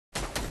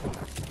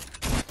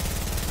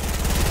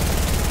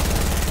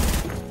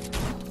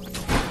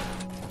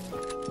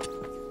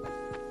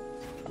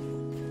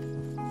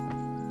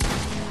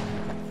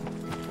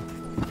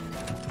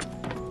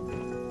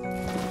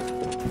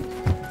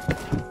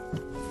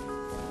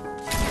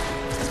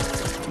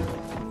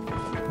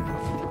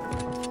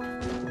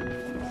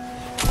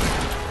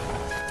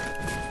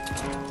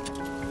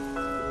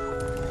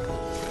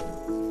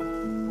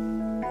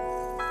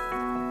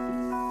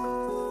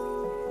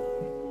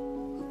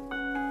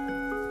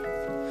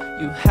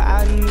You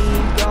had me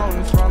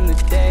going from the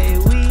day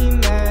we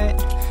met.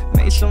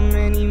 Made so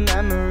many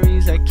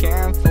memories I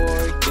can't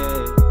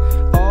forget.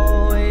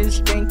 Always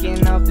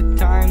thinking of the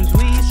times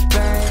we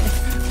spent.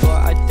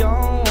 But I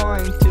don't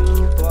want to,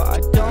 but I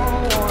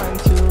don't want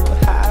to.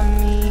 Had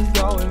me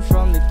going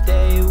from the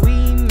day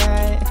we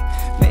met.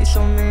 Made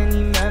so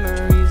many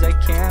memories I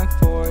can't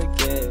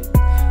forget.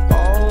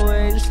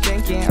 Always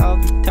thinking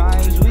of the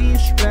times we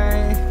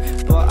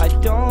spent. But I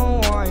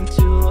don't want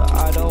to,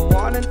 I don't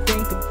wanna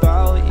think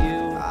about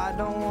you. I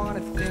don't wanna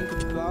think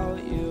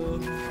about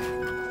you.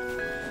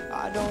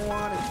 I don't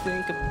wanna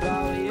think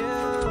about you.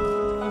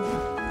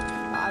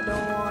 I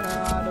don't wanna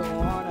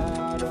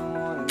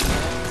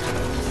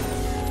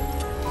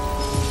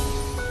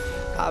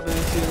I've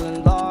been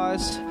feeling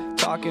lost,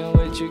 talking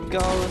with your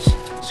ghost.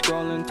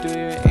 Scrolling through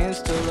your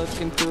Insta,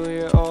 looking through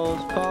your old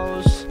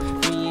posts.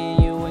 Me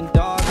and you in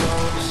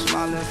doggos,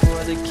 smiling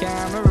for the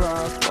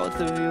camera. Both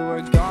of you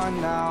are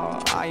gone now,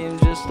 I am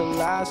just the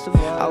last of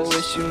us. I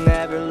wish you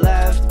never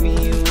left me,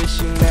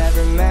 wish you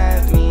never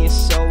met me,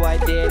 so I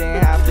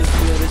didn't have to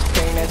feel this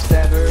pain that's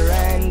never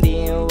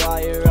ending.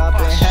 While you're up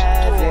in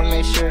heaven,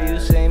 make sure you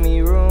save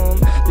me room.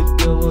 The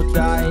bill will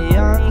die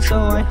young, so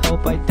I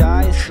hope I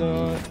die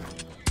soon.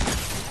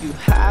 You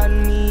had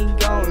me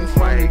going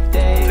from the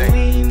day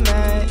we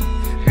met.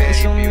 Made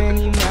so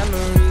many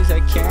memories I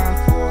can't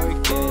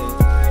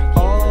forget.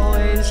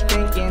 Always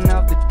thinking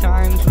of the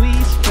times we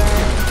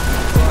spent.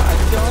 But I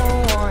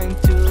don't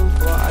want to,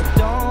 but I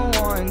don't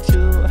want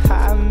to.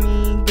 Had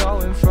me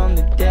going from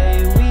the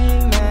day we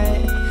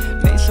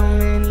met. Made so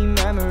many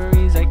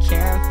memories I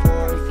can't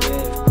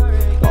forget.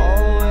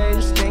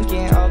 Always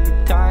thinking of the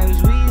times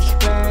we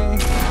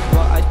spent.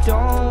 But I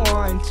don't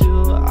want to,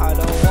 I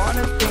don't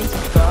wanna think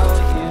about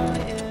you.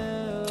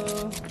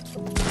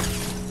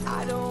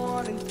 I don't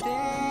wanna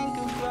think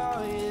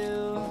about you.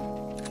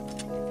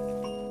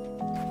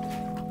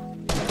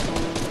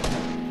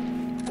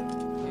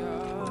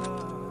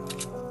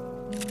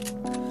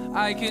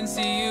 I can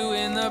see you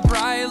in the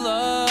bright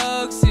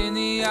looks, in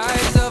the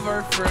eyes of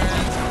our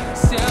friends.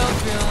 Still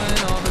feeling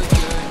all the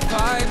good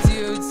vibes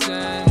you'd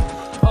send.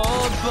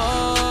 Old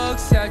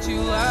books that you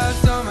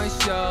left on my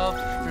shelf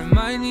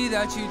remind me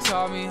that you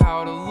taught me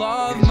how to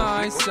love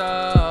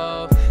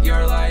myself.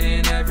 You're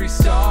lighting every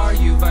star,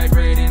 you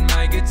vibrate in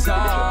my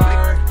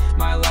guitar.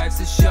 My life's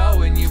a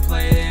show and you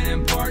played an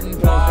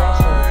important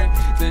part.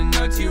 The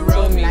notes you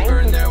wrote me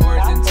burned their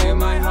words into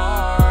my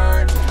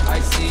heart. I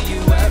see you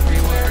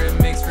everywhere, it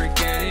makes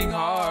forgetting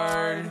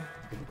hard.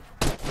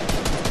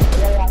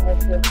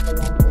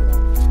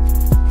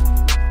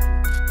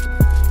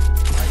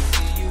 I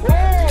see you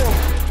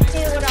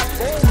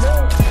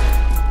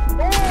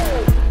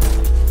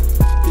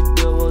The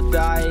bill will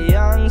die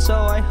young, so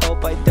I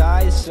hope I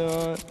die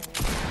soon.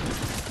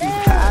 You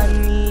had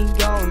me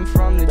going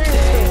from the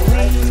day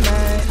we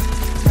met.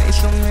 Made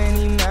so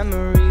many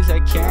memories I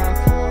can't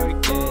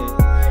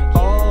forget.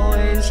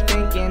 Always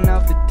thinking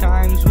of the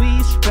times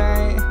we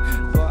spent.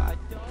 But I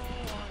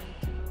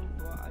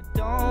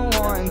don't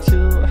want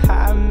to.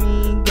 Had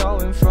me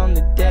going from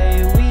the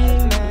day we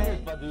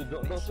met.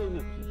 Made so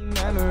many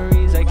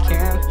memories I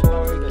can't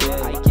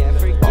forget. I can't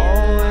forget.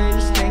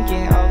 Always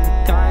thinking of the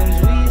times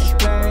we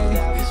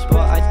spent.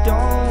 But I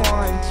don't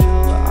want to.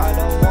 I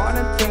don't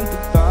wanna think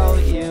about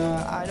you.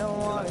 I don't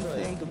wanna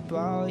think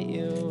about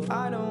you.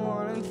 I don't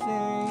wanna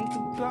think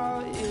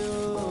about you.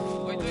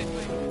 Wait.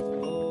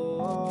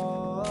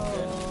 Oh.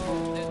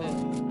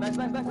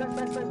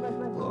 Back.